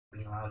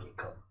screaming loudly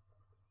come.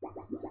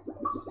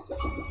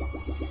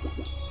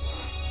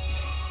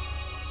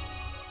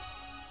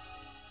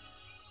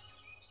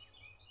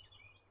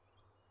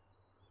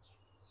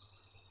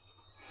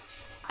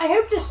 I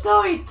hope the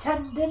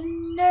storyteller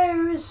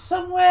knows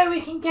somewhere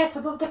we can get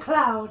above the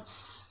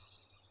clouds.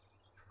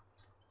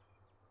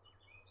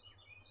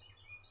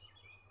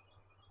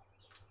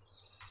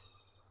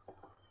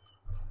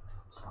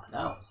 Let's find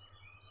out.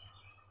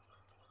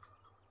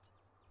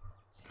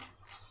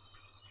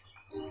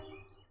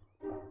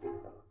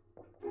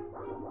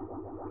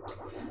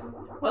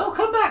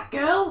 Welcome back,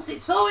 girls.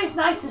 It's always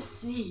nice to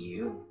see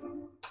you.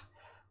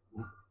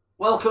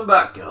 Welcome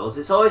back, girls.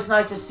 It's always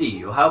nice to see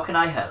you. How can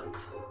I help?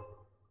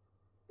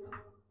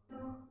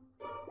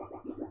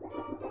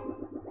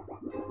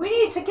 We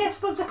need to get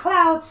above the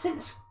clouds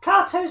since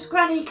Carto's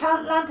granny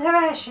can't land her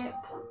airship.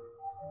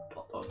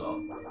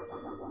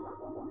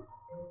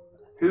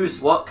 Who's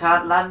what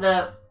can't land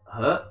her?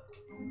 Huh?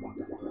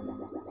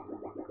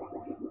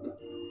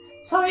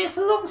 Sorry, it's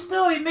a long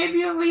story. Maybe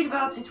you'll read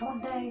about it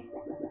one day.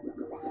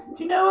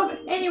 Do you know of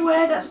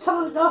anywhere that's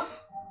tall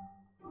enough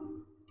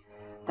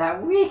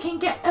that we can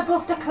get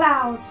above the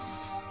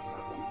clouds?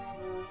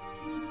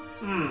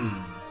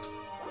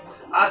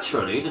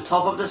 Actually, the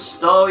top of the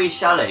Story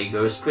Chalet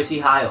goes pretty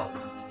high up.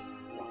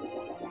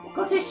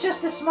 But it's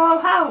just a small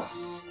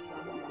house.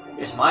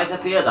 It might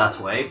appear that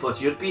way,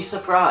 but you'd be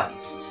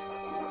surprised.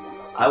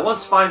 I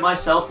once found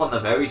myself on the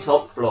very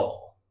top floor.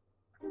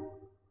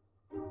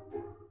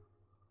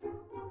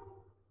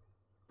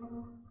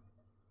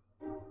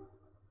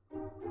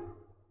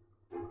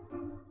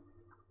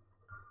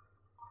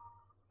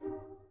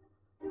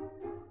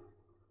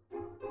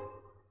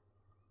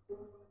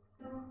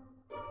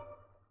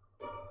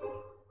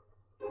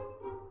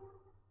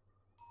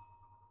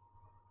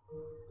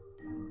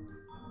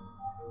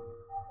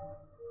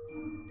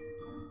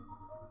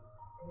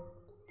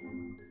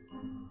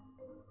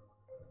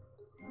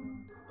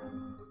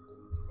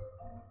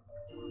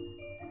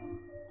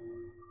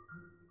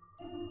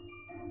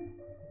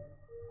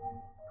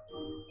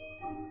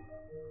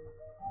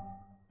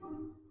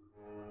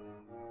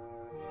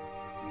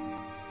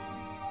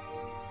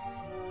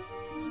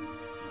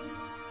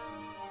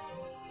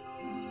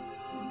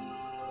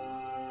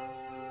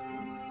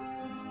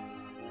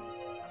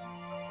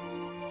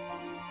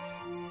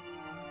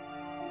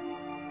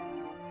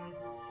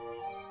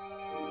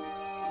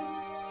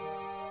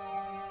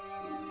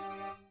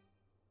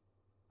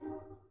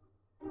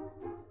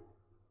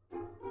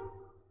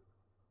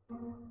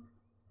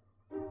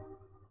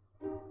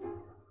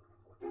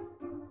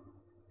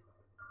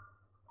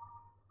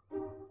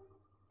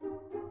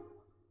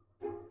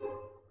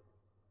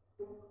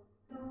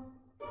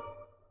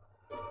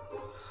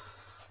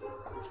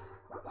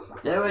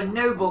 There were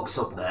no books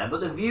up there,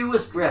 but the view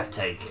was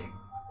breathtaking.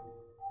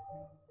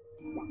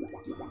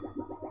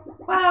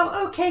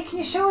 Wow, okay, can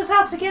you show us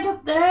how to get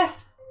up there?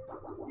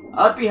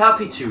 I'd be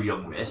happy to,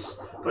 young miss,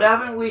 but I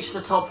haven't reached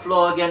the top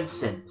floor again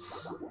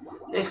since.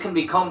 This can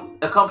be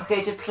a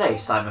complicated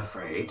place, I'm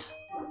afraid.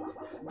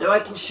 Though I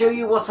can show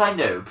you what I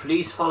know,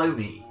 please follow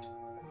me.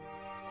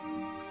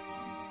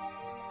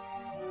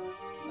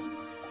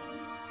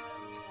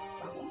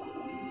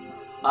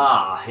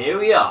 Ah, here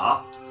we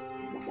are.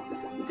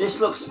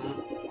 This looks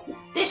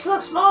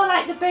more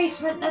like the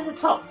basement than the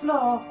top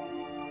floor.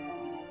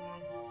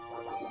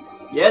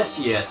 Yes,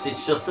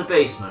 it's just the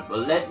basement, but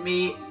let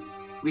me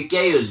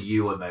regale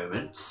you a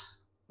moment.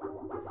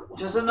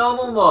 It was a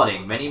normal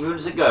morning many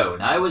moons ago,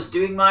 and I was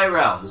doing my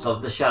rounds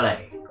of the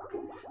chalet.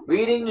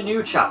 Reading the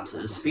new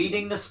chapters,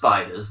 feeding the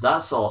spiders,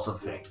 that sort of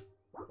thing.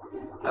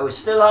 I was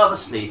still half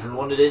asleep and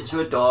wandered into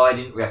a door I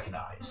didn't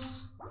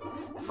recognise.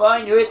 Before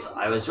I knew it,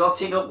 I was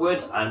rocketing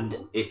upward and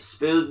it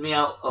spilled me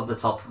out of the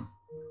top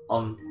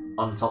on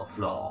the top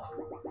floor.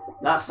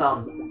 That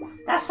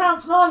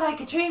sounds more like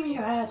a dream you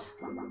had.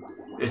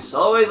 It's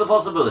always a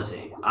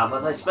possibility,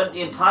 but I spent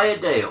the entire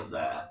day up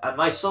there, and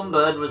my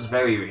sunburn was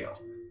very real.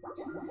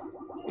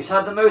 It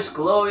had the most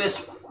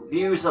glorious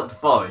views of the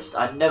forest.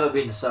 I'd never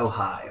been so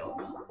high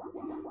up.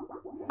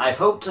 I've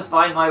hoped to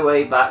find my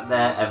way back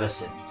there ever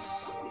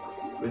since.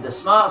 With the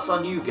smarts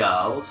on you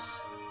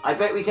girls, I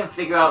bet we can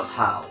figure out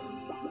how.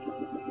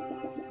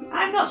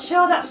 I'm not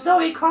sure that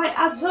story quite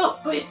adds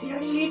up, but it's the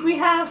only lead we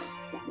have.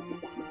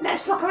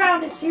 Let's look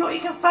around and see what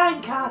you can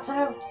find,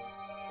 Carto.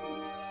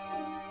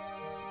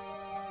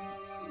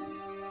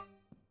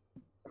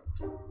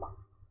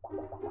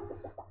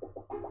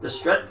 The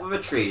strength of a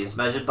tree is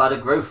measured by the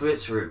growth of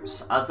its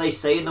roots, as they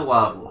say in the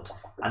wildwood,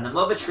 and the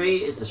mother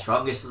tree is the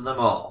strongest of them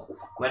all.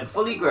 When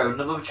fully grown,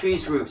 the mother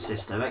tree's root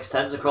system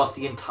extends across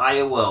the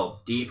entire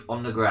world, deep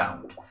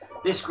underground.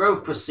 This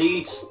growth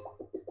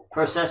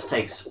process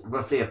takes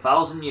roughly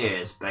 1,000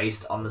 years,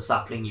 based on the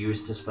sapling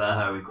used to spur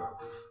her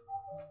regrowth.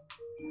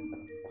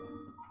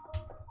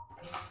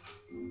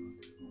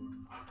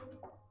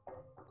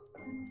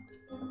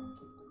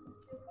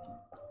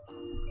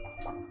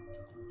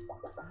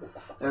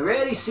 A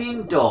rarely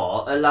seen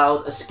door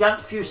allowed a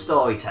scant few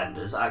story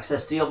tenders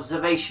access to the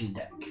observation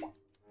deck.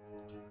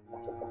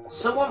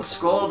 Someone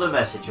scrawled a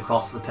message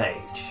across the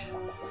page.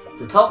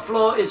 The top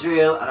floor is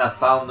real and I've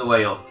found the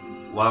way up.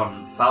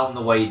 Well, found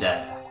the way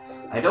there.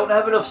 I don't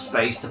have enough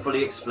space to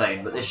fully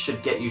explain, but this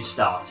should get you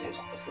started.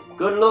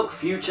 Good luck,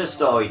 future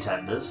story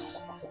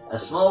tenders. A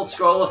small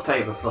scroll of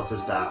paper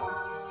flutters down.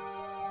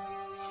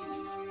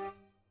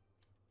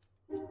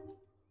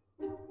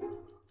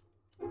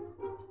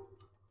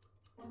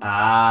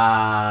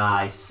 Ah,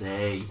 I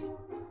see.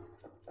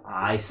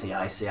 I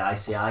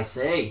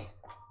see.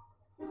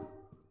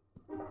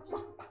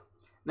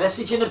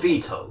 Message in a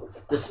beetle.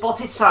 The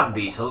spotted sand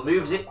beetle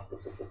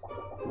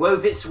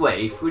wove its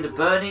way through the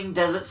burning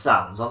desert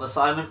sands on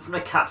assignment from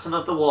the captain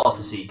of the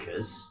water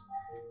seekers.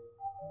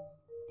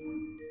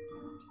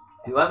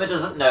 Whoever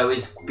doesn't know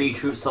is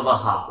Beetroot's other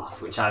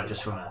half, which I've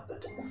just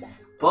remembered.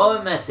 Bore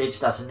a message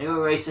that a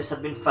new oasis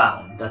had been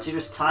found, that it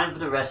was time for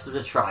the rest of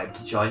the tribe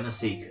to join the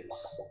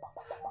seekers.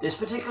 This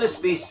particular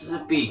species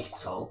of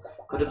beetle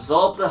could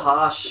absorb the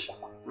harsh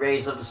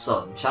rays of the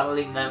sun,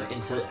 channeling them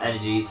into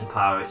energy to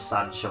power its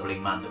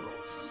sand-shoveling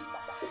mandibles.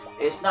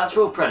 Its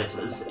natural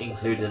predators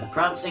included the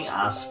prancing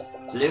asp,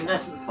 the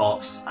luminescent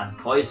fox, and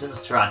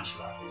poisonous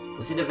tarantula,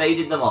 but it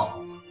evaded them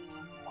all.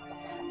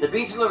 The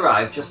beetle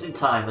arrived just in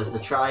time as the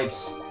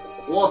tribe's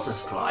water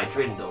supply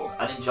dwindled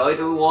and enjoyed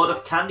a reward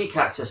of candy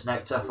cactus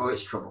nectar for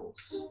its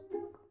troubles.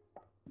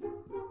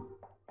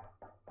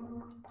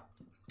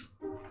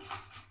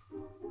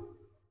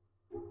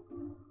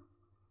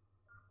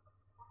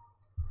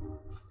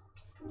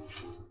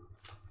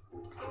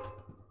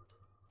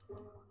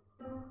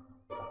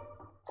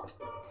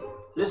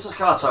 Little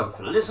cartographer.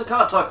 The little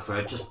cartographer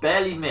had just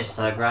barely missed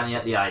her granny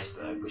at the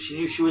iceberg, but she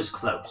knew she was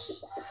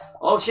close.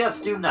 All she had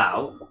to do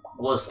now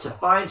was to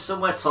find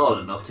somewhere tall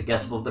enough to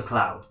get above the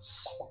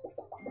clouds.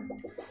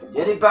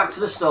 Heading back to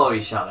the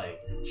story chalet,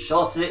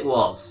 short as it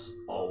was,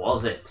 or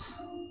was it?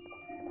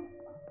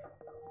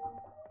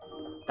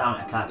 Damn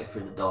it, I can't get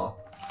through the door.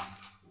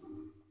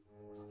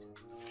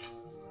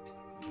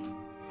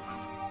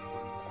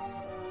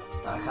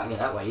 I can't get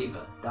that way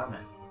either, damn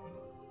it.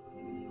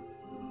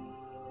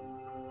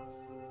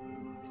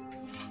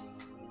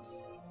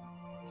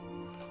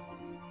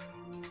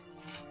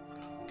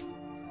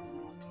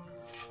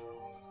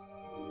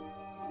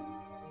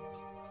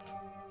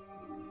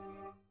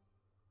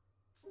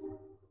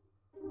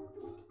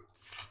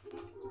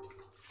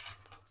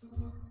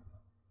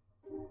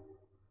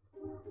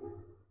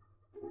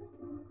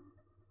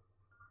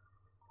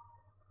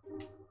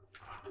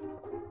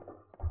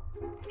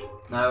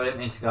 No, I didn't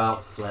mean to go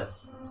out flip.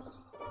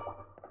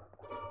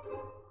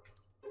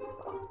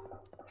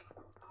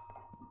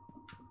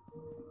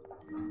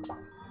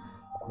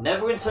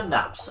 Neverwinter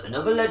Naps.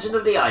 Another legend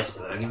of the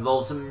iceberg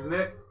involves a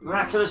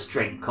miraculous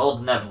drink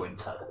called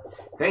Neverwinter.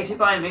 Created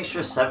by a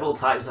mixture of several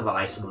types of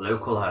ice and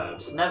local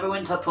herbs,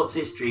 Neverwinter puts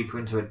its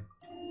the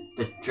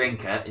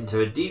drinker into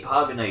a deep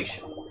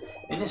hibernation.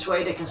 In this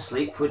way they can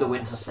sleep through the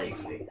winter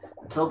safely,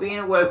 until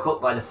being woke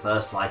up by the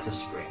first light of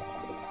spring.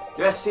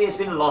 The recipe has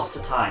been lost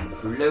to time,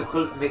 through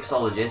local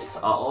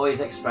mixologists are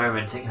always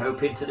experimenting,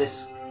 hoping to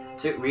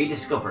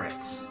rediscover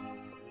it.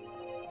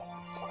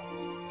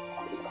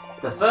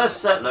 The first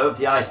settler of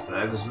the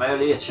iceberg was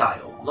merely a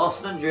child,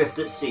 lost and adrift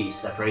at sea,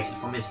 separated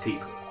from his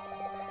people.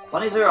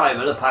 Upon his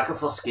arrival, a pack of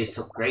huskies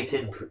took great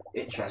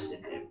interest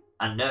in him,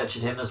 and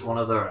nurtured him as one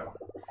of their own.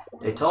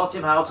 They taught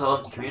him how to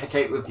hunt,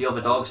 communicate with the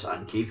other dogs,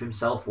 and keep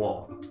himself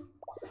warm.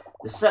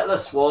 The settler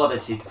swore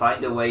that he'd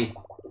find a way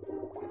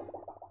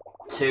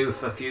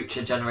for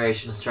future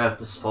generations to have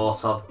the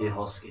sport of the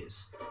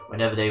huskies,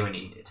 whenever they were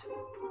needed.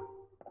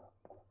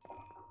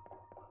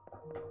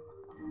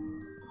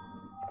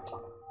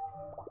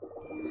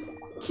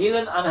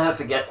 Keelan and her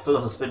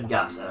forgetful husband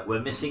Gata were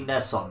missing their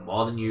son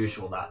more than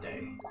usual that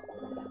day.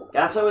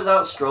 Gata was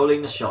out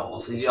strolling the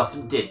shores, as he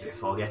often did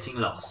before getting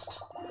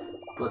lost.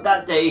 But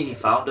that day he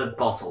found a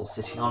bottle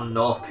sitting on a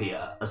north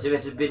pier, as if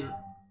it had been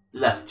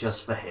left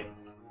just for him.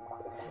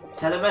 It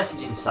had a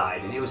message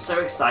inside, and he was so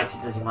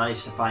excited that he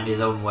managed to find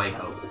his own way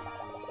home.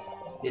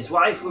 His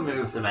wife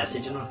removed the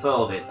message and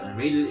unfurled it, and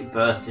immediately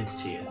burst into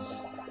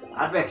tears.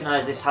 "I'd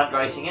recognise this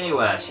handwriting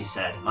anywhere," she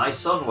said. "My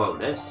son wrote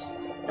this."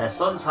 Their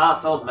son's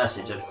heartfelt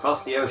message had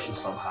crossed the ocean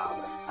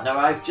somehow, and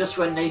arrived just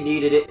when they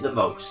needed it the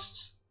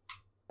most.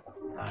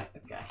 Right,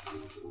 okay.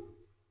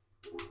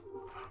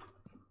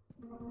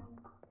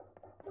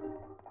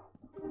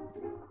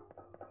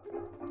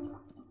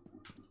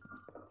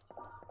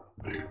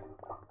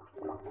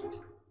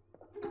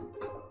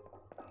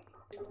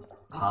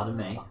 Pardon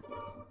me.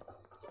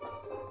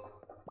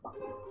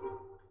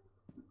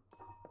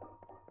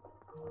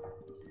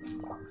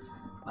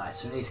 Right,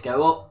 so we need to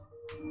go up.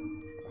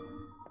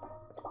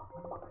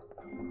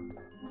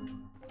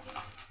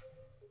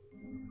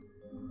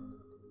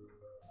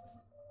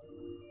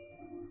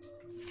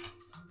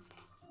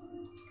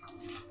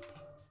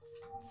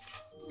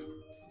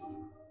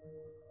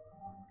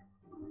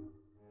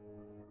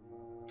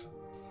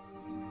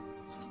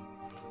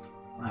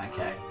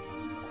 Okay.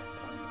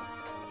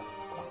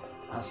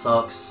 That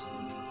sucks.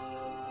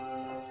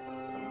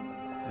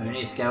 We need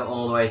need to go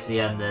all the way to the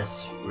end of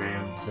this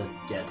room to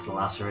get to the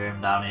last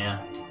room down here.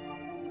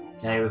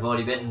 Okay, we've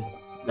already been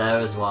there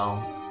as well,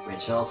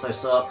 which also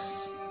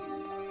sucks.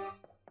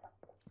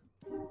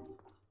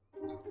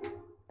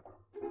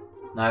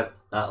 Nope,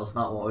 that was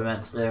not what we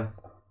meant to do.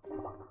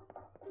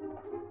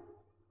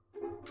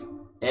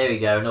 Here we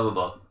go, another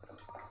book.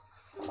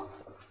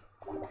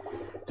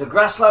 The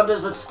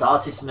grasslanders had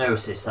started to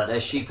notice that their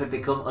sheep had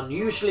become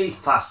unusually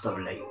fast of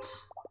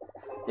late.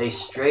 They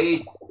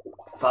strayed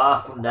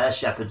far from their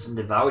shepherds and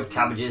devoured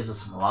cabbages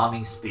at an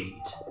alarming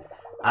speed.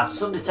 After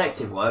some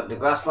detective work, the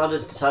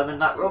grasslanders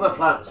determined that rubber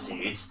plant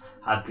seeds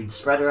had been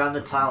spread around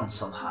the town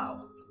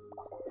somehow.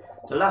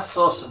 The last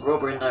source of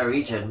rubber in their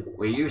region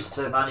were used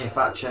to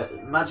manufacture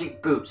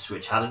magic boots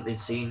which hadn't been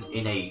seen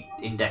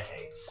in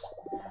decades.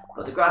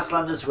 But the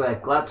grasslanders were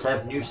glad to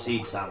have new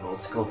seed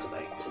samples to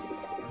cultivate,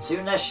 and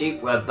soon their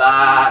sheep were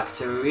back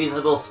to a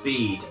reasonable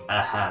speed.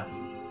 Ahem.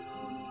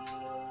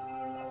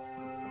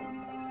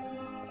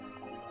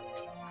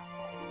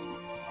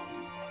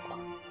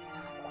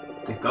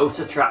 The goat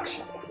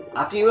attraction.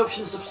 After the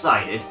eruption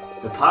subsided,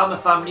 the Palmer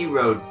family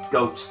rode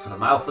goats to the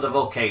mouth of the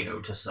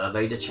volcano to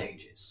survey the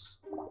changes.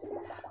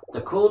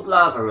 The cooled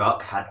lava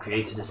rock had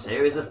created a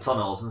series of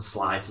tunnels and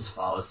slides as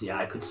far as the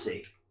eye could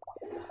see.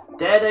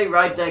 Dare they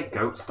ride their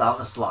goats down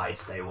the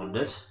slides, they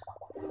wondered.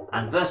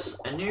 And thus,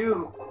 a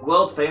new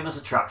world-famous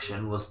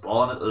attraction was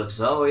born at the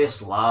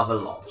luxurious Lava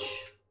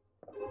Lodge.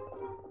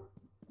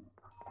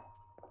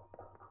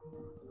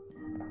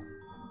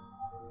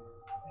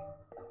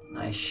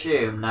 I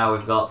assume now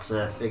we've got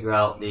to figure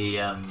out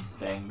the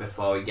thing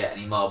before we get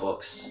any more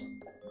books.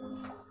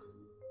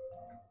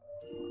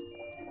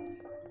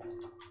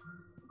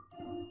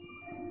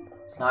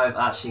 So now we've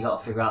actually got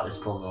to figure out this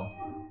puzzle.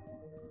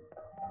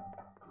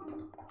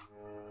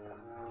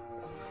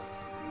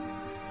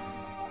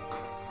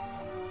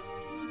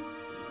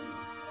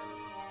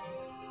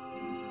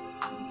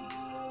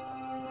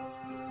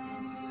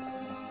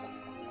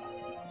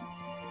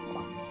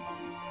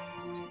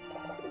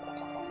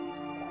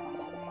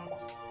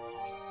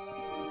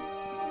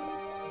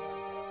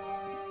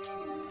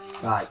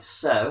 Right,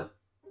 so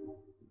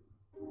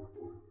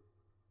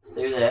let's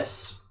do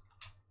this.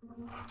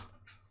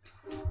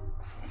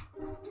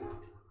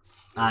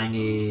 I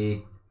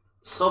need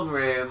some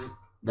room,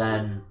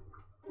 then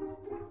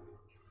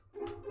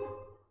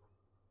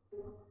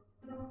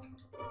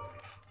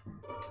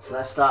so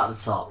let's start at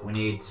the top. We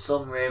need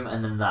some room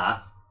and then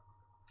that.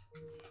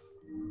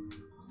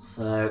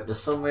 So the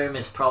sun room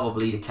is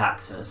probably the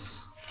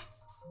cactus.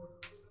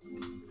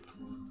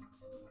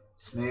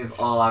 Let's move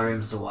all our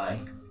rooms away.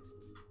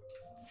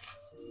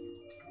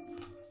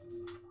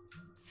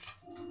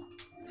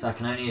 So I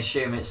can only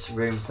assume it's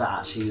rooms that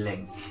actually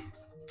link.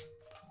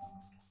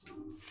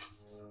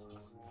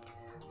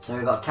 So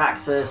we've got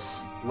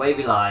cactus,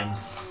 wavy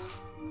lines.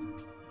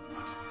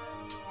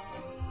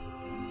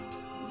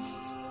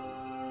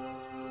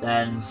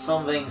 Then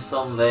something,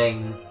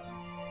 something,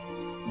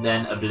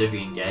 then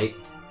Oblivion Gate.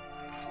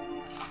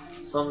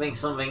 Something,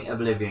 something,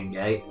 Oblivion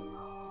Gate.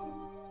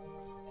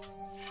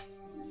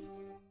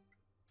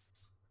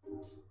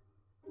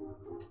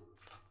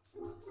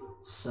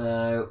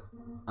 So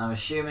I'm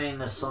assuming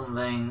there's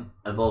something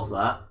above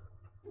that.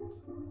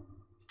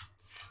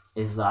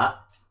 Is that?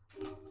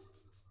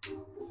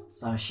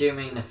 So I'm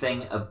assuming the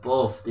thing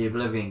above the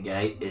Oblivion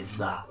Gate is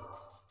that.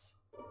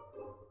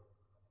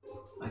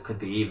 That could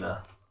be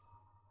either.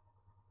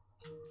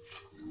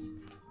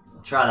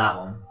 I'll try that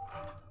one.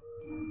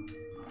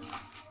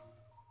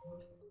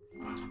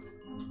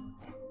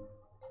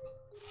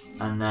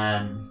 And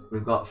then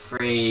we've got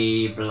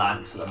 3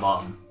 blanks at the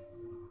bottom.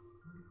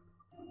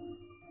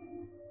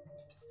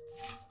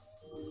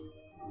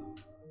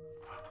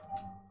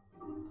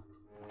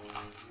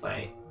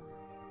 Wait.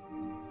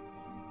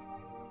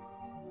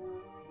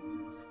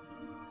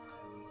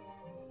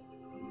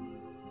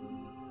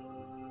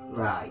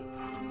 Right.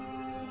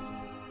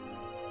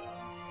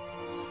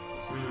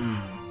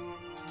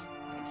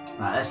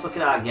 Right, let's look at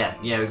that again.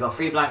 Yeah, we've got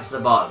 3 blanks at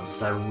the bottom,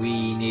 so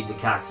we need the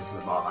cactus at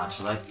the bottom,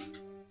 actually.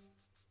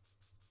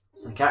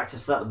 So the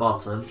cactus is at the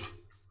bottom.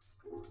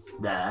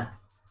 There.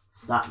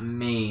 So that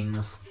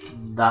means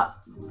that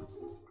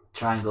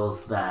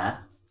triangle's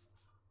there.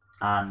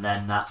 And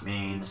then that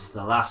means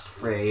the last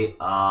 3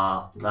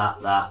 are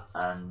that, that,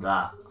 and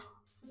that.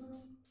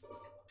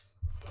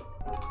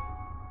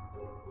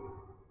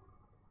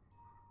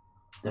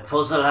 The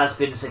puzzle has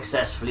been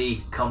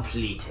successfully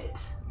completed.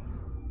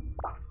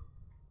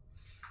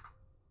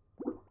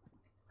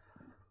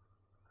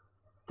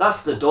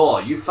 That's the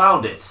door. You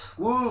found it.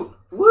 Woo!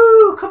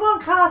 Woo! Come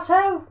on,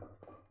 Carto!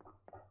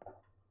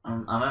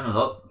 I'm gonna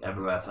look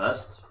everywhere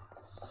first.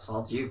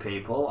 Sod you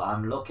people.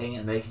 I'm looking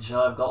and making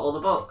sure I've got all the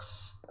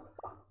books.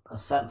 A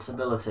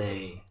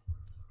sensibility.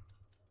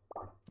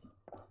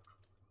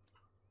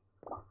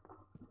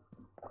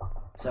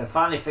 So I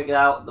finally figured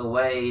out the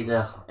way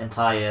the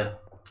entire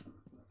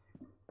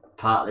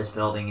part of this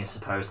building is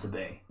supposed to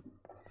be.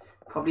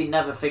 Probably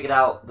never figured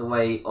out the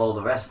way all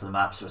the rest of the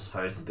maps were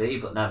supposed to be,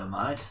 but never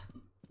mind.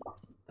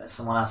 Bet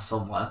someone has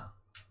somewhere.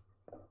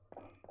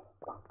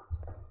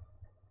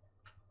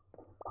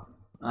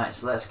 Alright,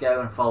 so let's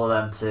go and follow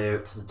them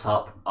to the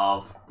top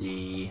of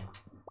the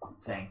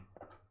thing.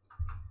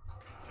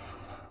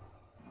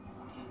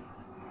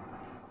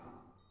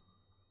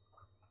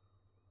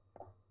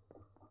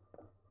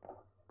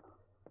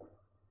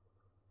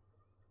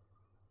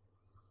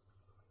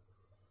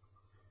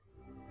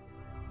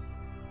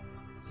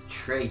 It's a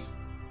tree.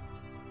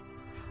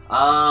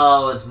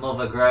 Oh, it's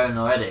mother grown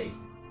already.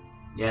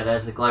 Yeah,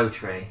 there's the glow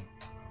tree.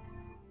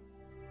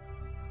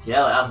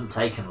 Yeah, it hasn't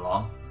taken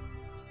long.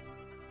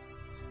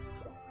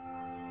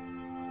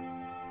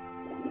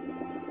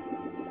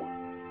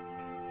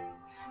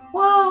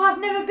 Whoa, I've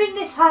never been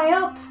this high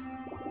up.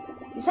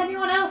 Is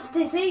anyone else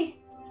dizzy?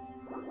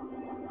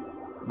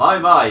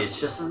 My, it's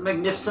just as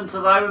magnificent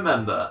as I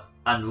remember.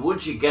 And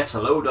would you get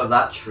a load of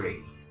that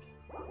tree?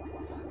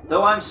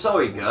 Though I'm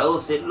sorry,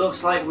 girls, it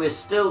looks like we're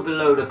still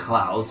below the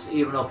clouds,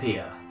 even up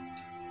here.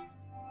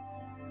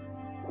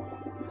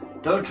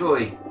 Don't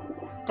worry.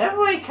 Don't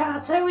worry,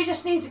 Carto, we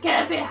just need to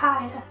get a bit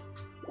higher.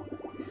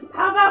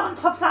 How about on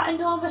top of that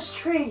enormous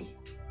tree?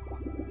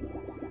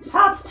 It's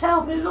hard to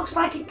tell, but it looks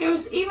like it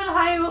goes even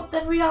higher up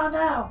than we are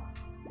now.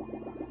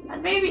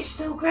 And maybe it's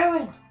still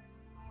growing.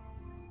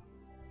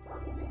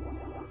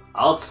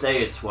 I'd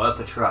say it's worth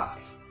a try.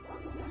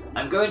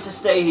 I'm going to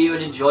stay here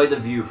and enjoy the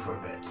view for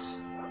a bit.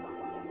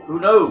 Who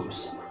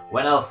knows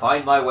when I'll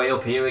find my way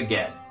up here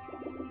again.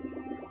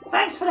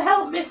 Thanks for the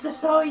help, Mr.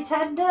 Story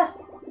Tender.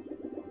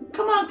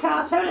 Come on,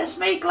 Carto, let's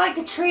make like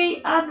a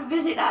tree and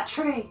visit that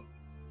tree.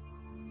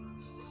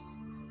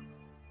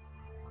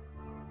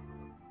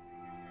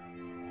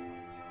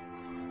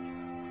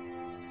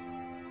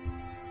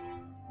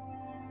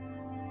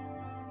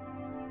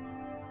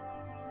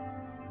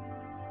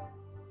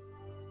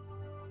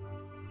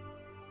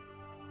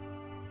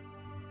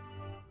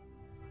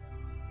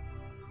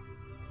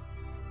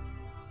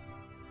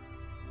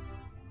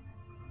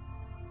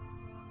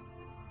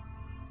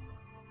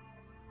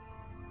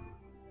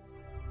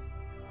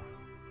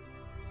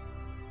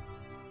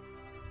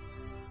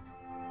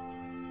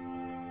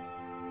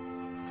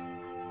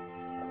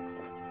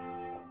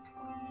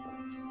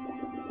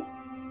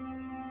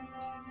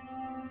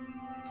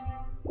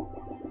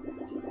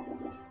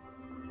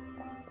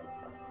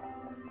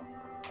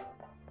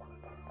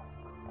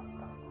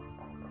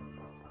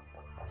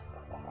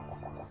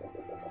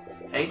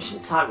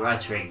 Ancient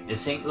typewritering,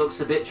 this ink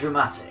looks a bit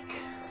dramatic.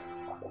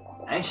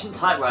 Ancient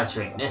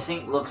typewritering, this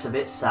ink looks a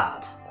bit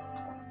sad.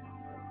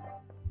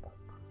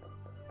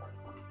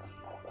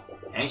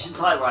 Ancient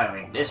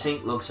typewritering, this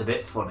ink looks a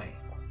bit funny.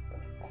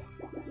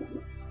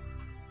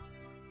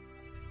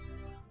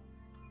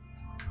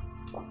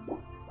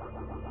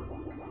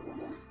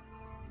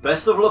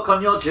 Best of luck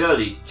on your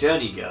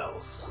journey,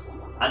 girls.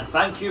 And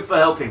thank you for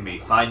helping me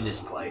find this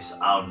place.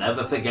 I'll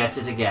never forget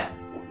it again.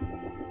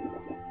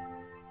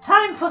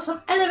 Time for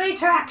some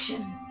elevator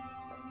action.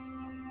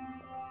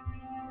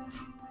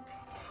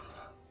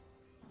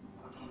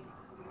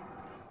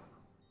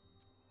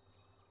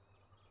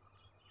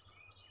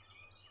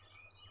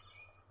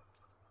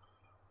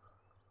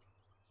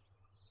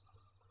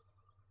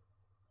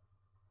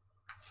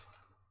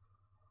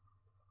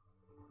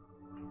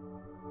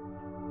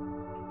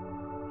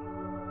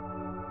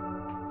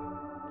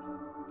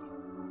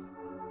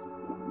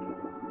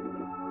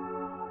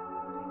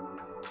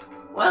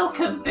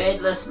 Welcome,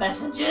 beardless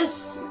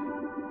messengers.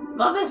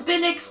 Mother's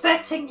been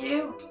expecting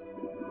you.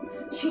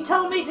 She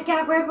told me to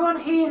gather everyone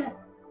here,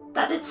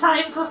 that the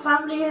time for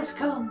family has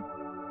come.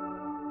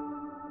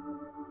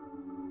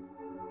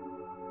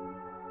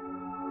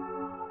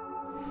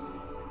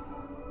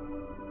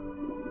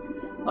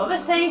 Mother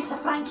says to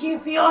thank you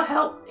for your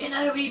help in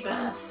her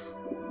rebirth.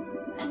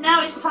 And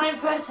now it's time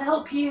for her to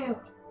help you.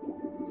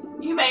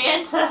 You may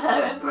enter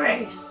her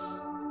embrace.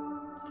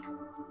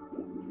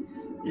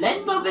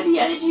 Lend Mother the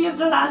energy of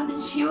the land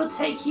and she will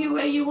take you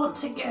where you want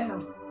to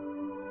go.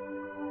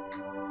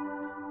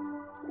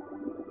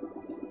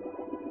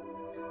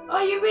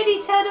 Are you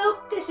ready, Teddle?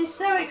 This is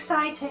so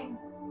exciting.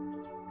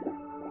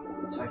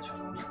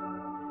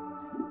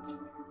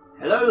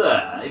 Hello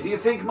there. If you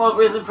think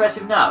Mother is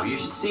impressive now, you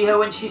should see her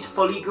when she's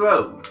fully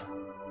grown.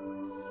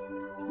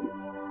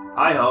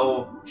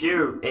 Hi-ho.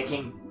 Phew, it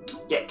can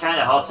get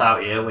kinda hot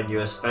out here when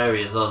you're as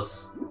furry as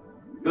us.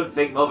 Good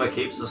thing Mother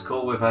keeps us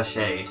cool with her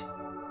shade.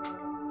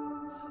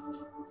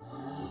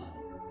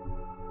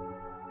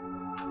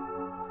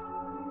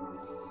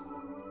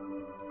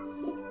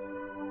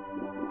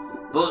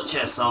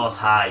 Vulture soars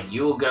high,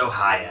 you'll go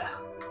higher.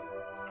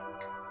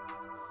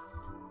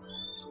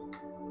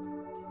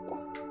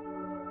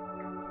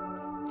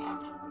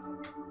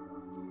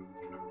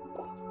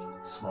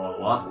 Small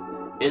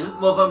one.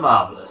 Isn't Mother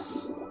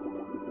marvellous?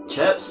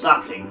 Chirp's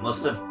sapling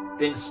must have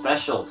been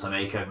special to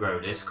make her grow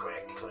this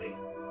quickly.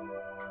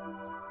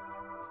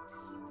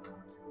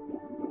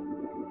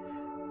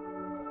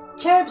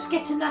 Chirp's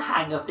getting the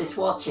hang of this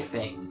watcher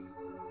thing.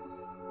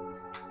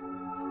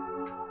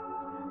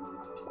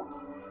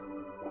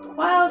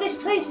 Wow,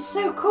 this place is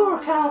so cool,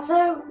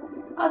 Carto.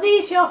 Are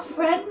these your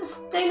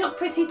friends? They look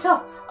pretty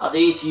tough. Are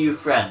these you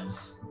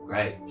friends?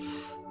 Great.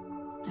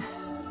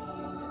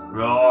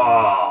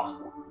 Roar!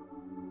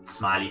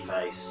 Smiley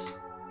face.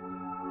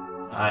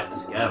 Alright,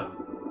 let's go.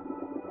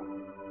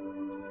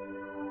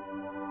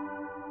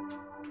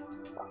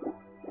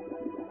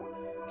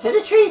 To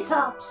the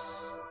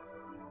treetops!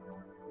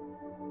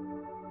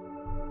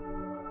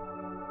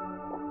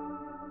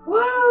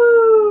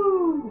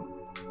 Woo!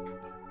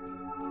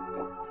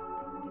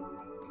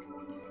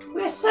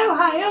 We're so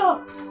high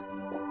up!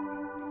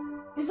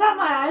 Is that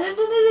my island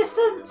in the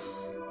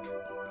distance?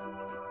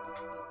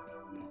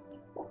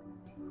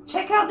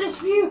 Check out this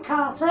view,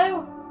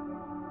 Carto!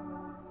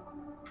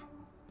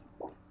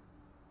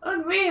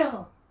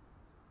 Unreal!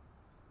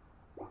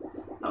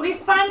 Are we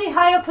finally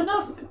high up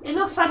enough? It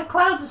looks like the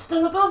clouds are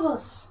still above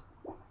us.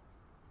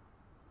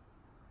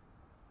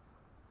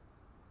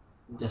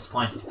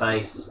 Disappointed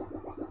face.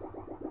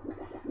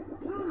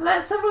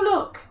 Let's have a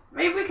look.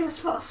 Maybe we can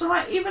spot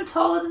somewhere even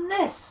taller than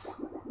this.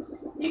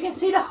 You can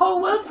see the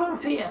whole world from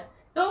up here.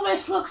 It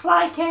almost looks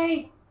like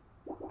a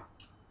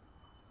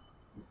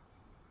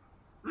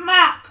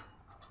map.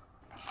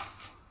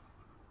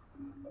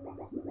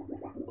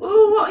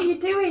 Ooh, what are you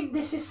doing?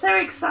 This is so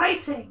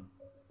exciting.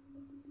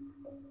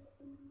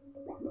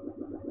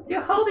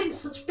 You're holding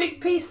such a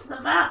big piece of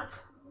the map.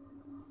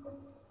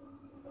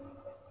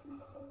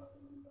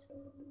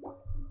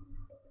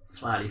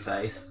 Smiley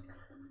face.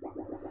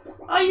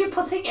 Are you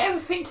putting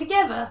everything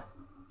together?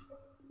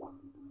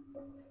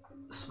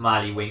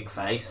 Smiley wink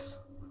face.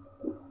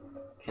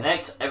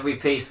 Connect every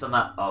piece of the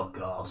map. Oh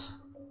god.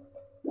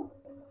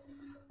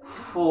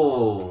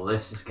 Oh,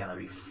 this is gonna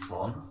be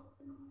fun.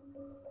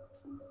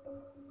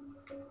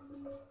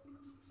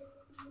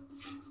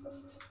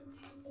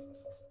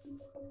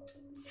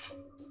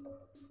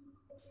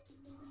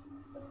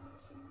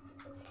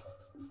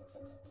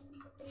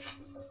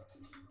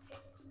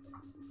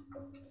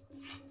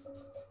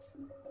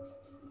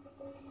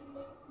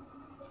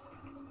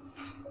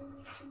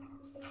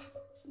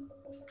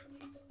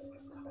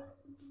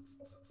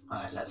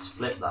 Alright, let's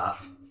flip that.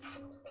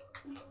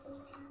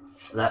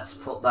 Let's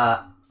put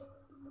that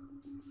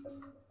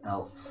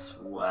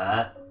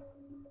elsewhere.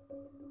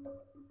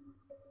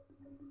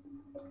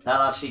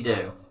 That'll actually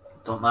do.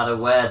 Don't matter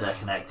where they're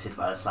connected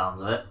by the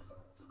sounds of it.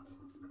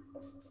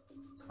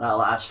 So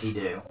that'll actually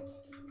do.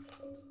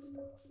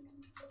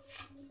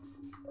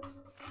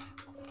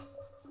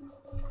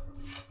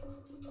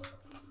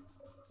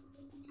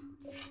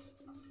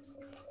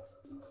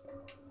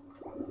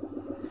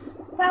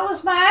 That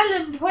was my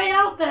island way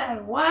out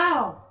there.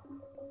 Wow.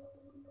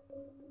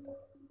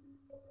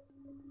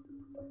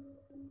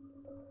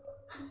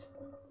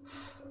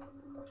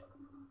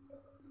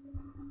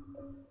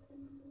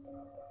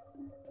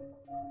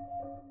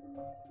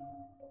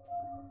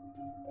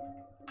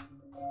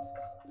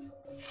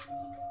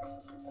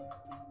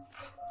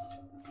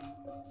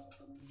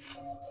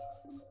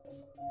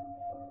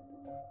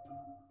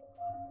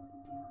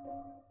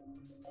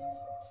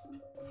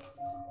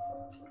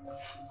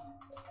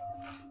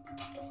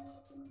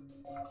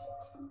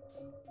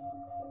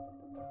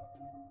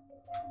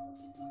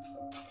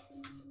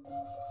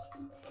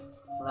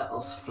 Let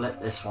us flip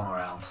this one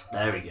around.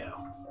 There we go.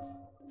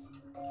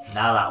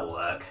 Now that'll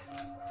work.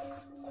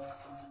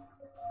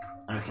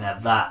 And we can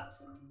have that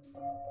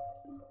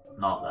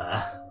not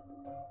there.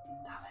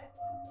 Damn it.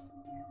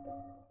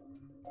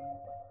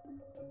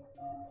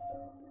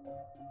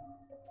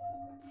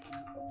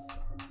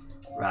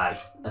 Right,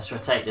 let's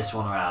rotate this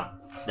one around.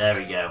 There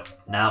we go.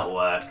 Now it'll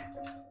work.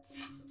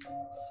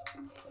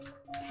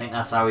 I think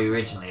that's how we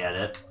originally had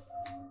it.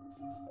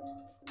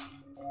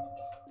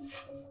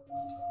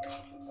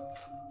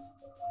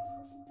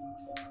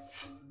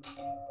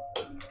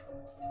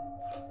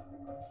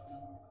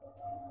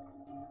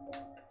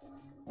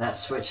 Let's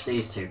switch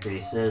these two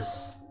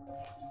pieces.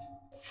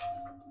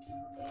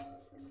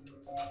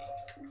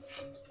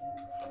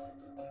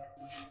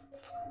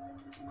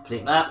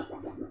 Complete map.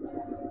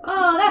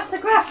 Oh, that's the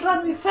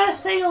grassland we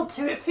first sailed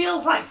to. It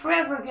feels like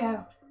forever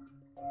ago.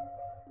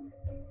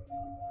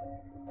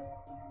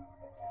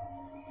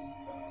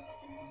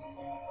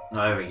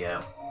 There we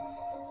go.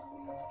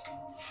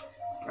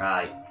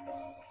 Right.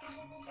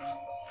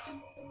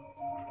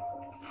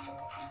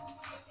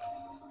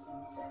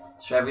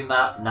 So every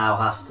map now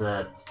has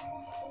to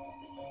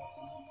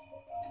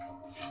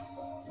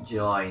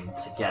join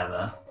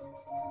together.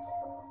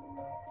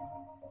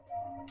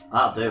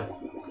 That'll do.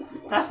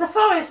 That's the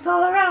forest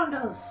all around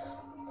us.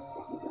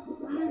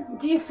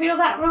 Do you feel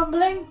that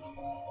rumbling?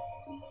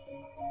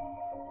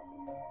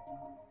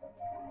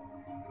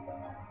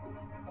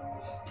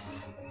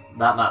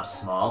 That map's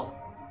small.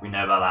 We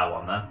know about that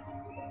one though.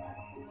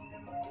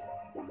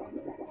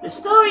 The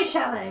Story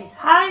Chalet.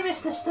 Hi,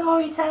 Mr.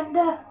 Story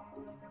Tender.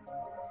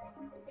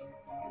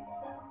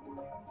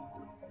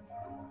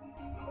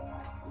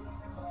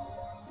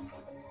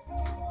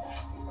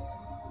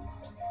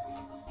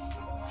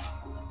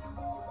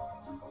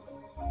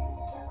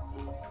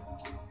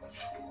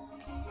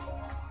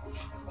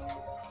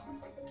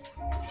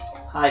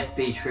 Hi,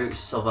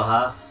 Beetroot's other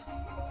half.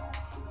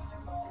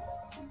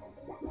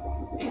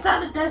 Is that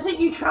the desert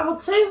you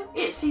travelled to?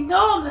 It's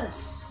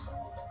enormous.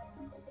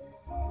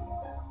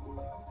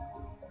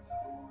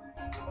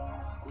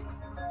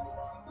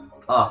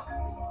 Oh.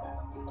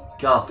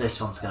 God, this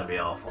one's going to be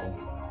awful.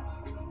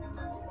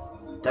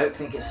 Don't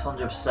think it's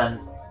 100%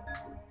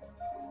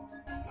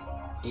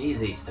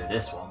 easy to do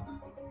this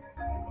one.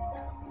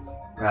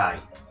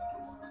 Right.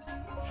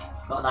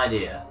 Got an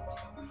idea.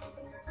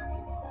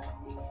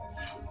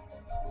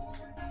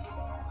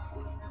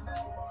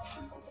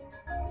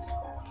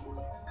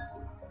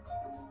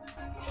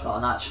 Got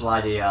an actual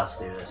idea how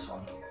to do this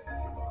one.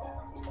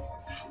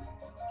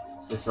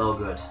 Is this all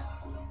good?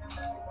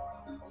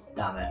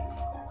 Damn it.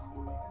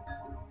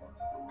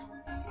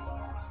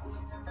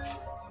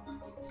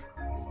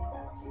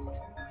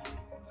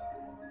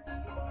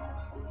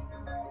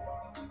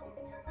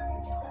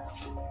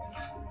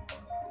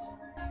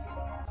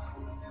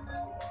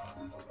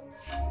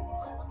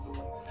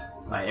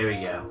 Right, here we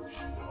go.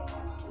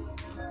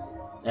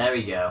 There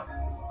we go.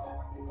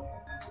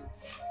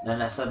 Then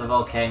let's set the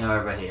volcano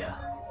over here.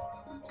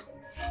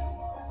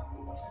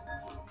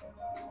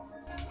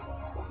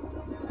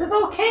 The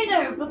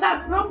volcano, but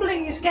that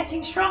rumbling is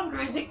getting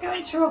stronger. Is it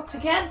going to erupt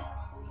again?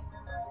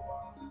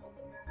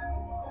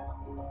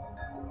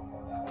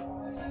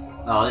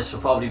 Oh, this will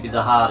probably be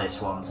the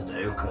hardest one to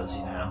do, because,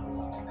 you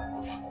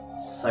know,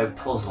 it's so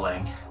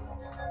puzzling.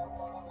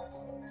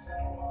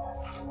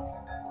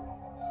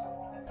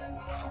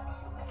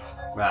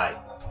 Right.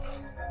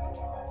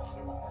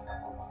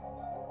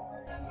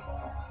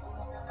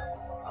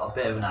 Got a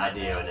bit of an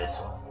idea with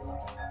this one.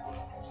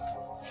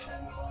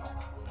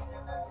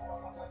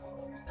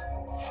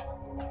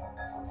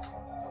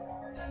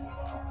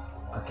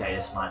 Okay,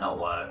 this might not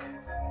work.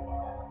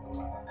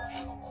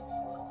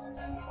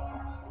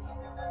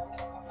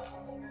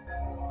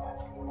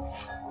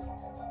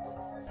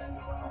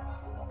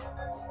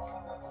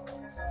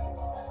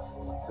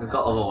 We've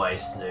got other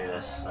ways to do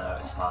this, so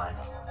it's fine.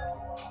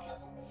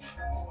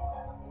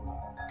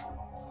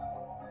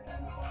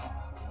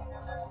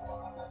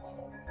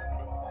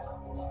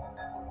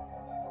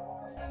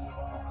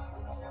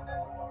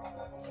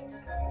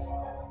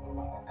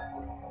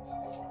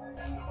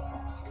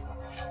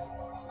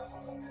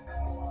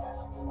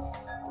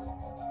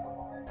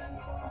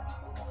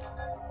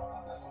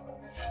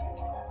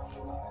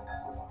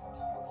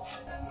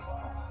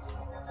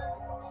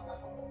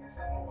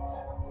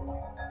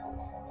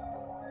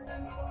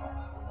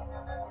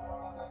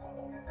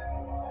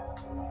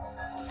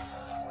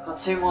 Got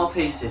 2 more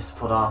pieces to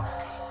put on.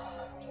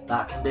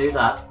 That can do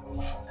that.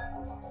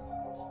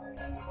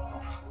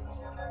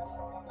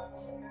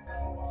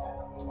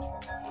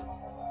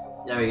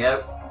 There we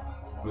go.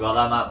 We got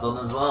that map done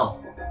as well.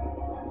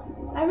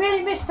 I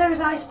really miss those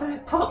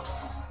iceberg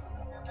pups.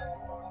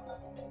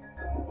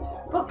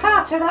 But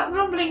Carto, that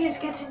rumbling is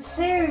getting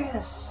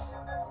serious.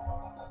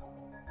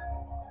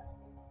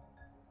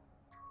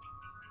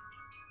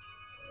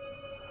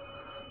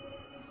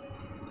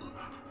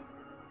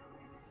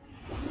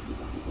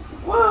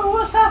 Whoa,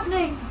 what's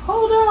happening?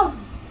 Hold on!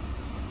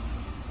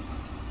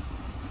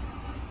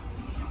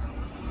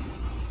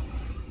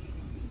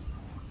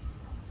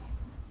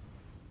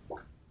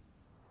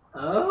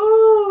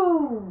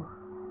 Oh!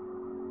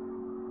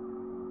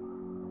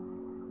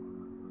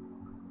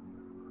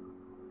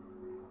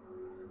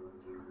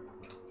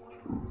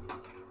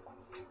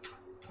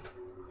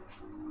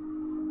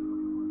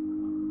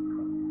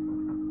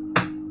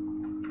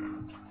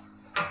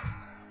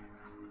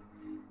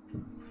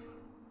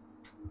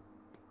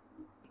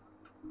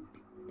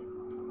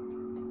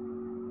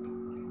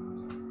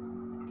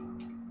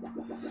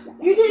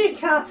 You did it,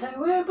 Carto.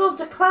 We're above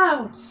the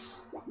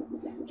clouds.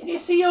 Can you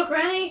see your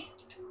granny?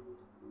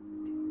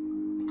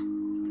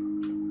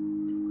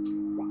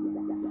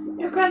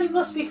 Your granny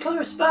must be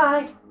close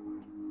by.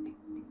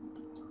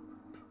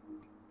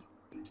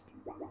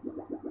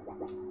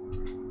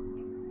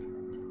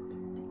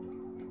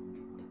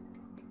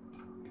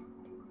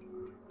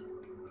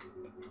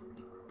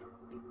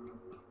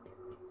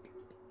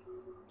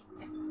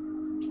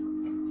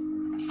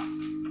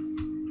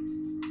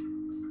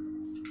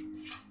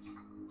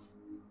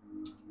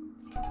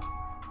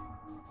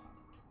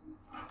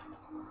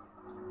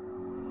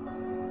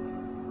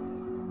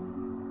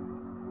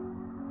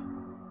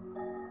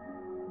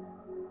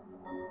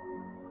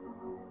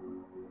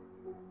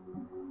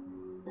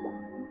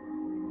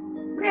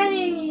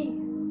 Granny!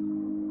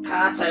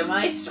 Carto,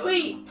 my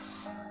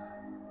sweets!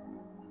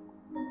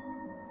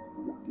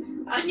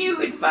 I knew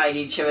we'd find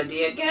each other,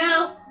 dear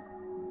girl.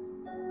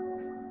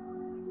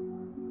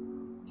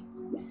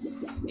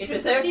 It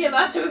was only a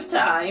matter of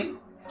time.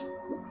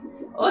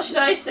 Or should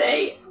I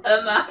say,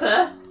 a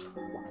mapper?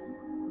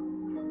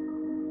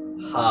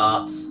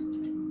 Heart.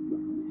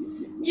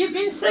 You've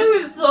been so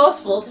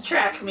resourceful to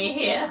track me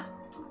here.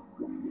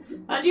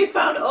 And you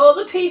found all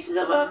the pieces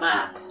of our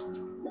map.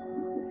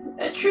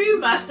 A true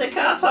master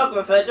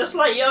cartographer, just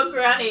like your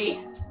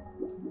granny.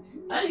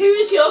 And who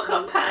is your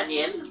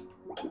companion?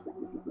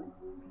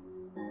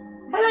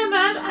 Hello,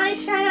 ma'am.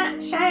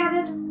 I'm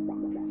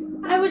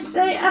Cheyenne. I would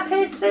say I've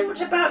heard so much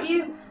about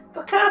you,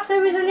 but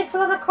Carto is a little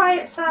on the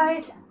quiet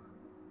side.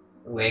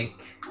 Wink.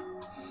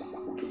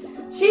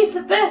 She's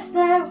the best,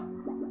 though.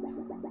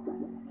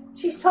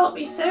 She's taught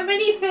me so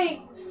many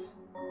things.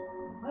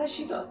 Where's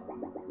she gone?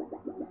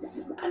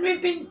 And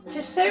we've been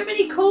to so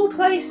many cool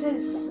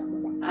places.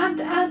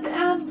 And.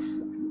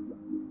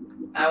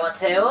 I want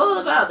to hear all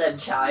about them,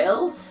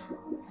 child.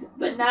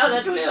 But now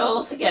that we're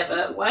all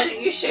together, why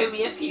don't you show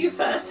me a few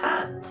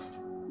firsthand?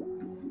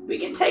 We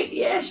can take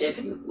the airship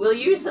and we'll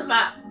use the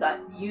map that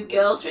you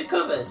girls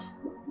recovered.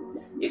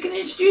 You can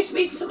introduce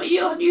me to some of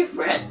your new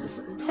friends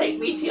and take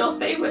me to your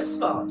favourite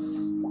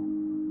spots.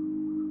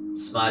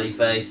 Smiley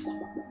face.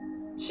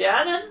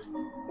 Shannon?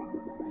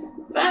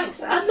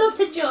 Thanks, I'd love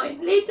to join.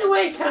 Lead the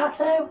way,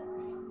 Carto.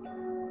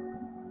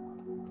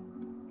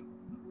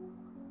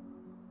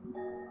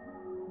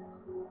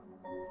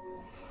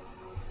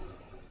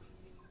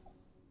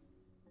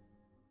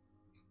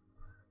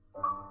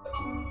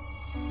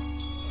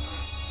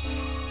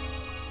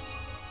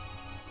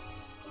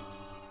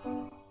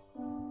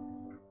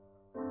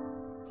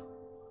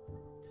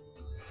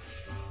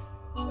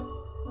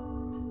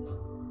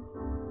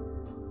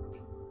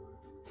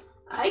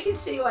 I can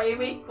see why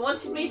you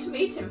wanted me to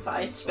meet him,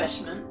 Fine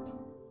Specimen.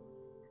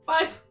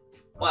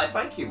 Why,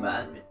 thank you,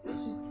 man.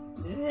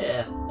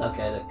 Yeah.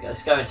 Okay, look,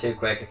 it's going too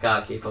quick. I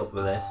can't keep up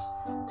with this.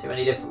 Too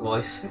many different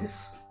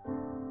voices.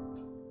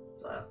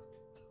 So,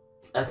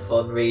 have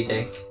fun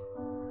reading.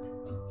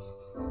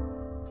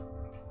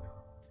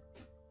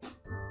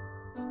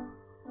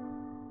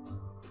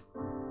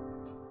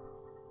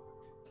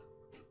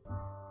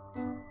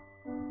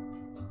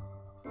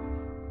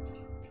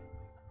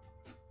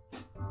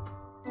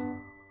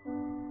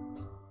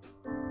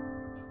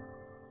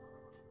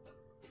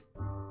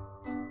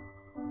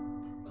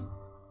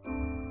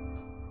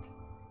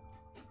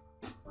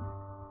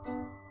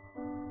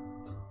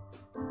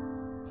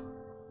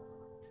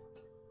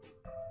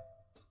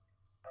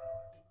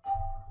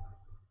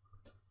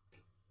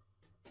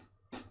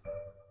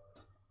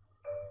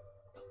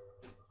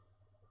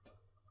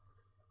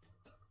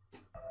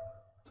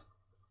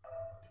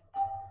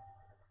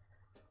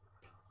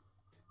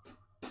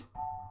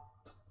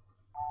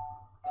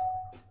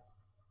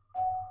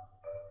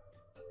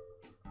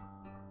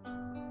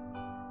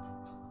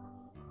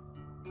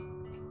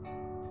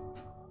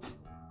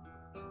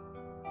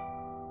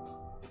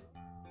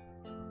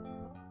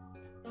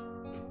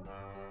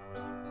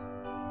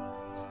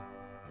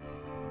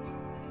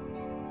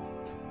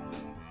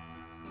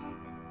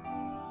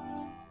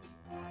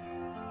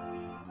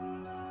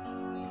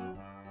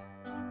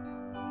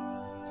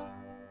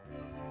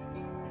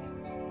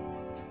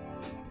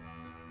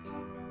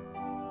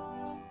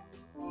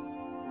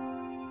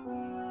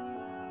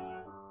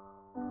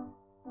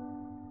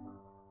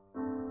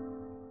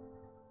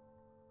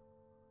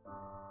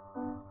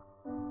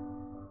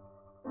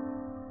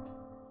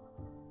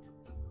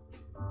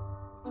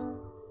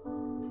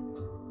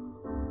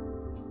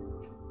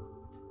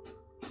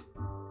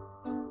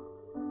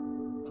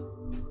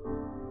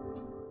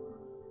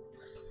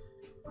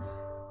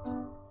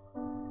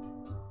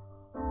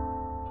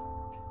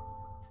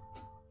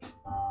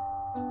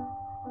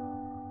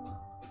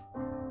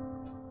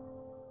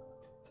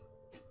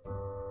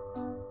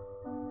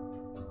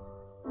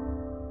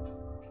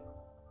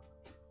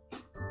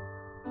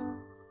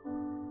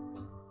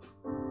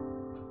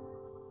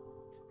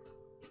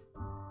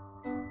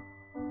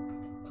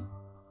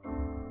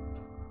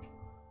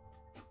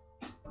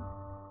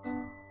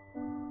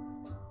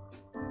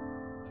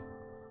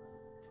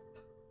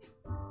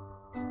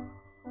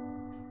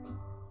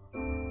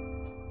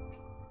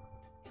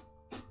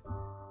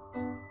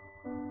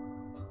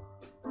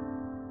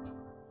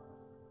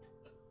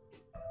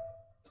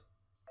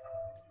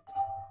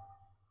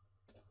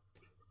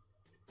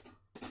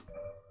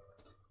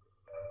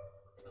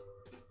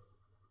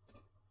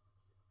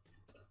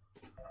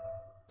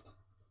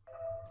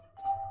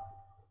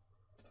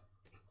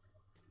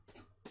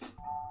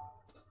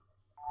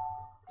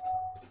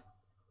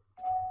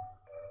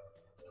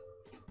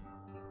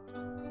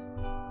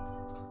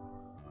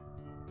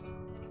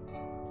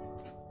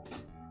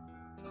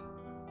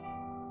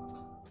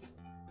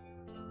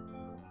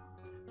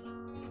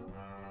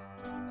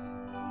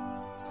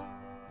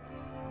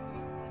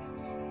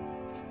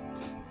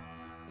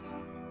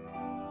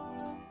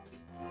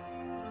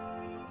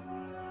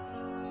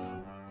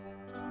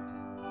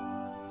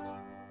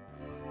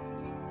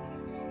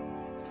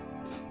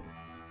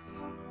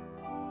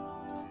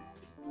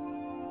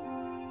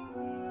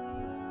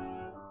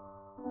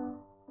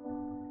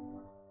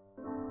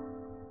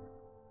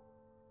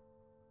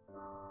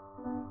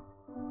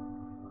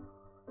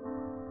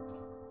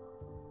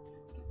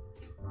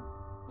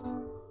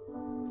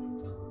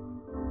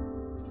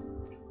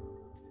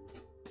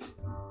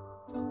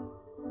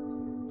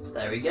 So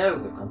there we go,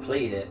 we've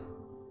completed it.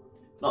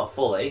 Not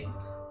fully,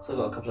 still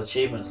got a couple of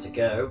achievements to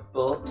go,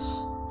 but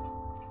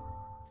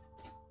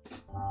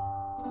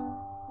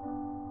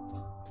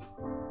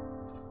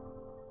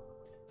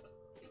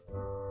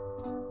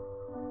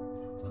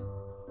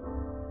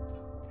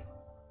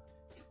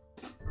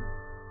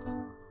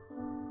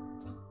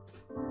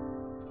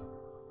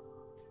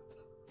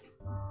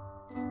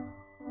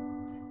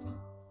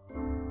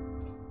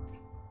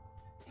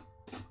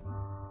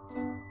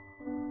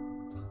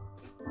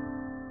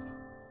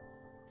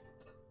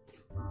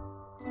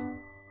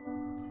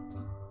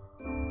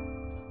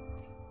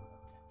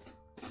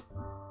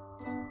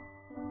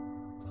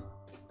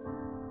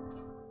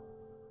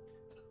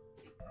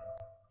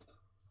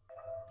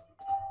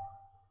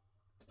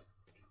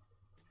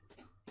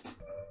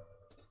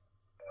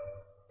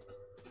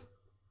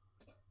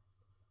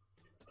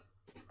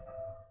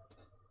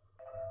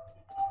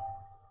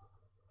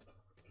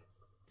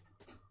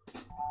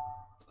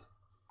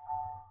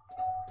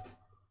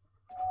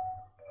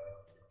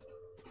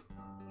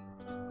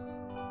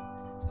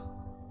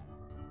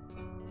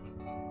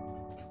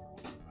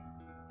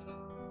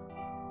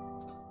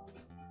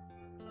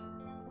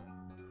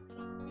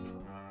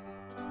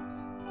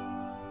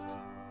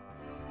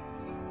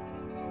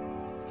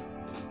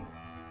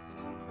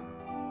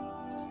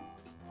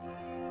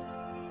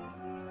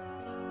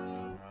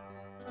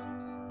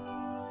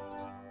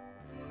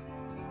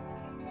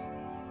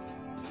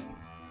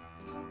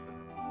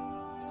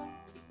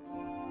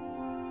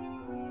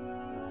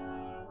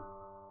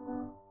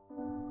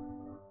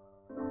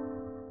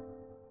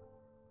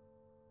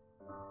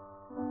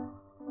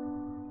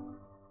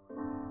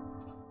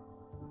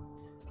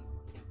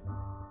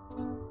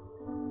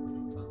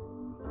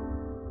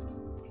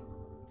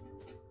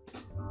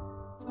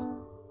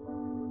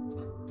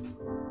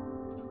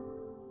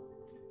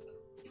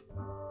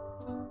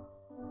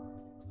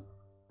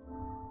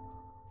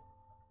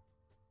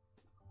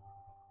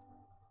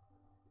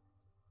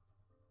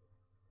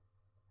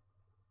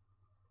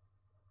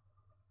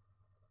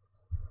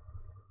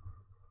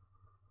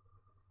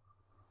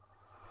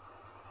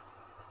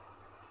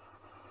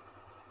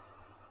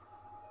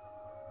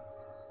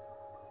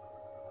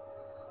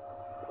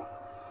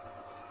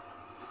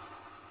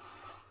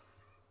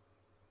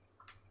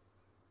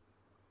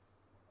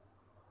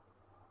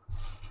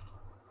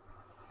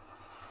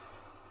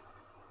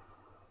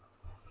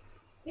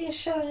Yes,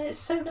 Sharon, it's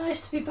so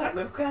nice to be back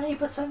with Granny,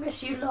 but I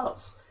miss you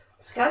lots.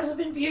 The skies have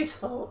been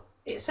beautiful.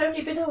 It's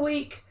only been a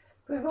week,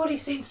 but we've already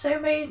seen so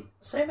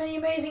many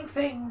amazing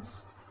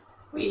things.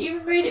 We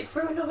even made it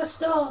through another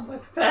storm.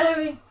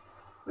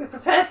 We're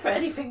prepared for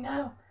anything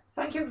now.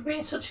 Thank you for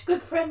being such a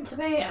good friend to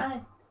me,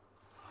 and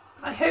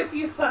I hope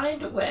you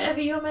find wherever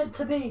you're meant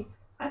to be,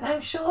 and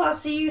I'm sure I'll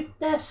see you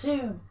there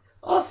soon.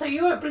 Also,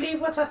 you won't believe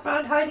what I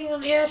found hiding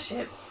on the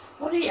airship.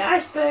 One of the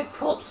iceberg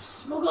pups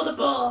smuggled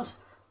aboard.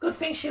 Good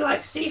thing she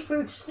likes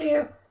seafood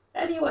stew.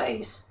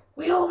 Anyways,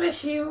 we all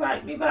miss you.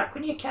 Write me back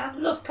when you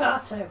can. Love,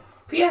 Carto.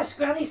 P.S.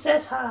 Granny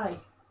says hi.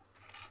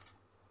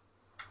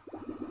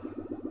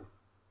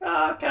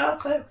 Ah,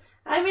 Carto,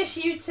 I miss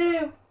you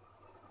too.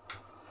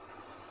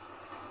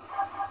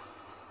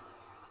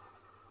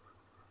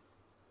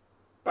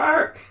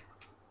 Bark.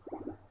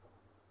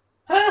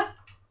 Huh?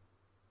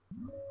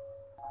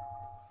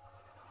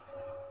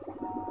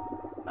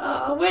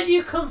 Oh, where do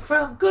you come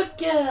from? Good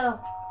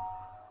girl.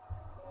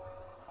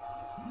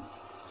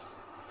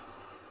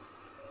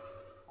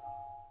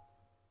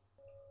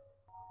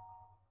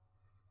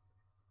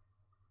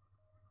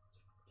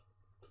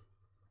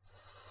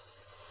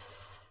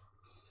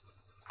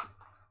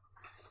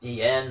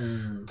 The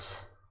end.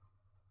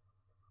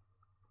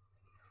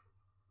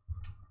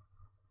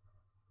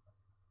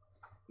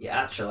 The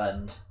actual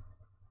end.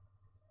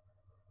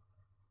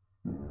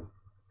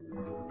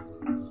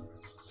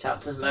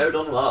 Chapters mode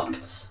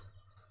unlocked.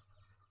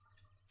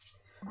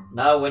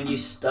 Now when you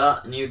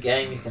start a new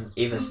game, you can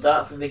either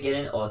start from the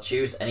beginning or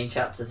choose any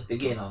chapter to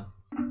begin on.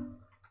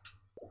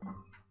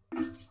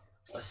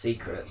 What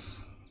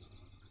secrets?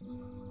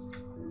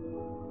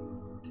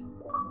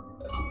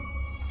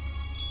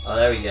 Oh,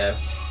 there we go.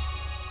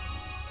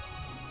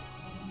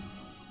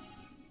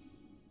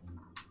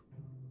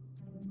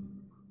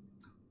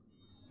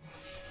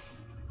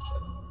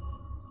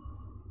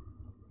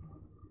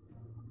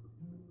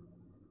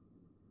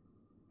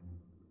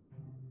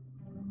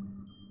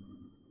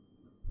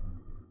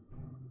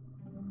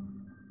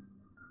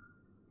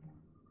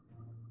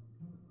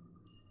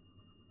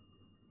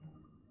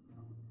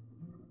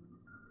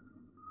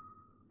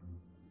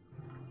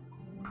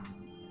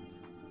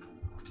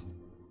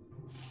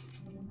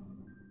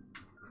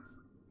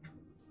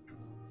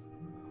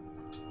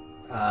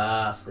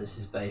 Ah, so this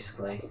is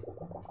basically...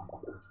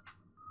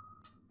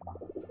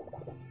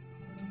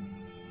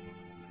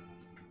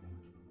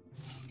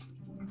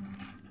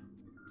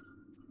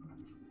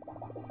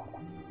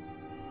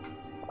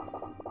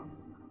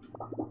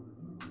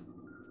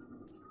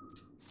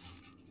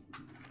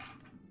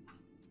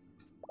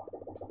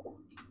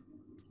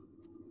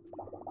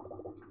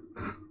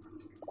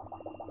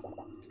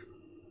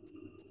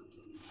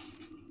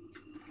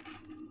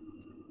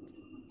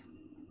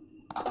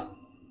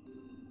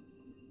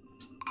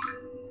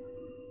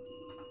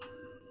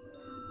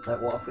 So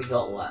what have we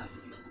got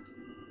left?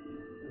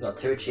 We've got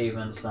 2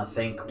 achievements, and I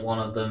think one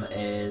of them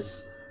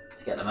is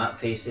to get the map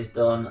pieces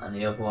done, and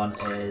the other one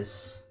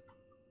is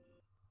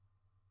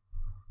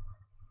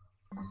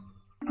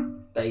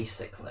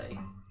basically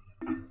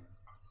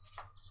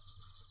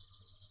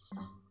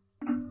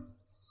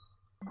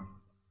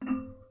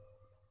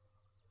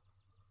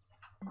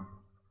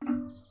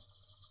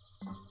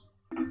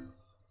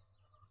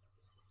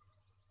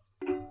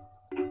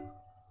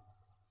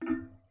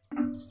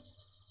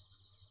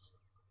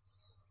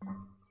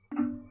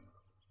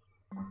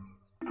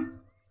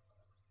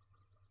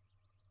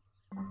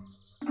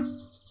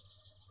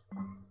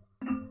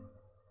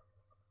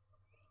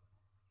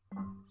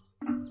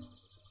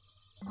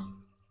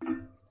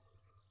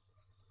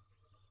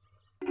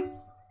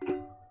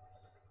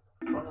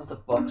what was the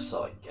box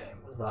side game?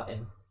 Was that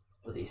in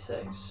bloody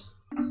 6?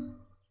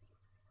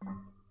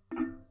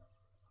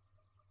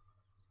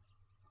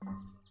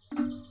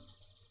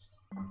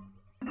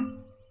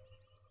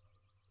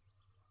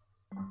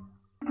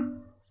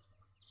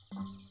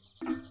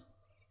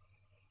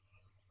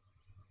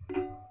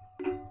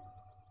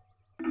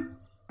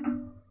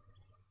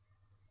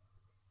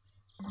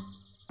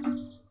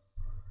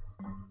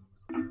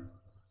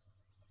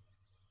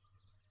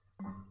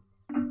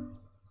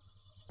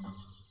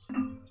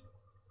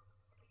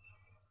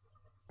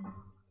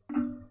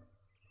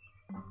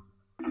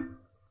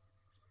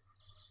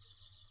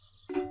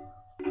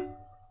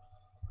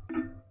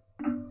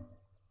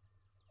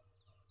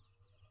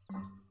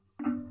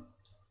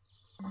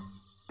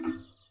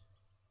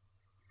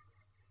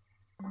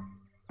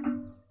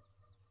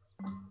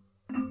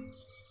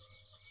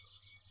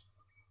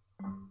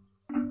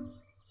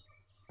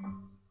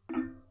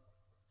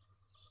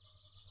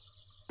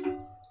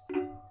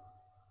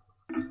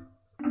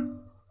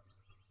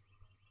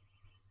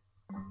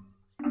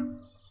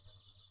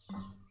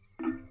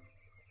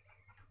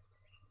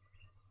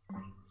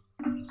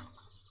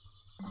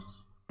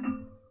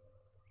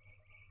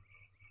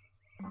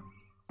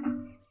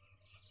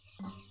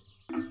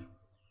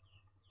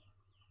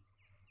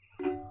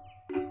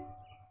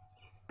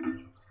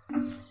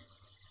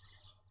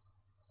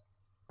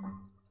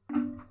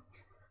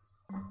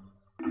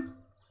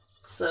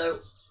 So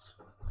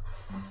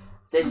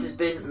this has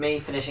been me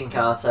finishing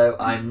Carto.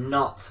 I'm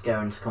not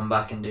going to come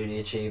back and do the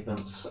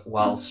achievements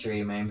while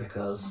streaming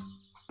because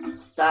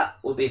that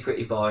would be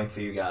pretty boring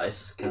for you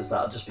guys, because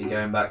that'll just be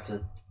going back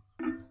to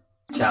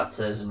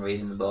chapters and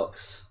reading the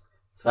books.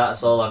 So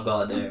that's all I've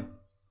got to do.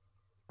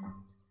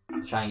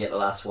 Try and get the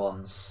last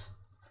ones.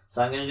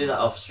 So I'm going to do that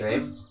off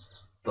stream.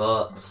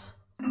 But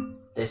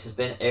this has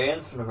been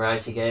Yreon from the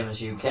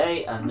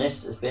VarietyGamersUK, and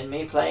this has been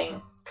me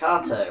playing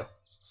Carto.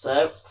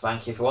 So,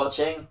 thank you for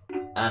watching,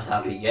 and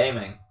happy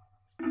gaming.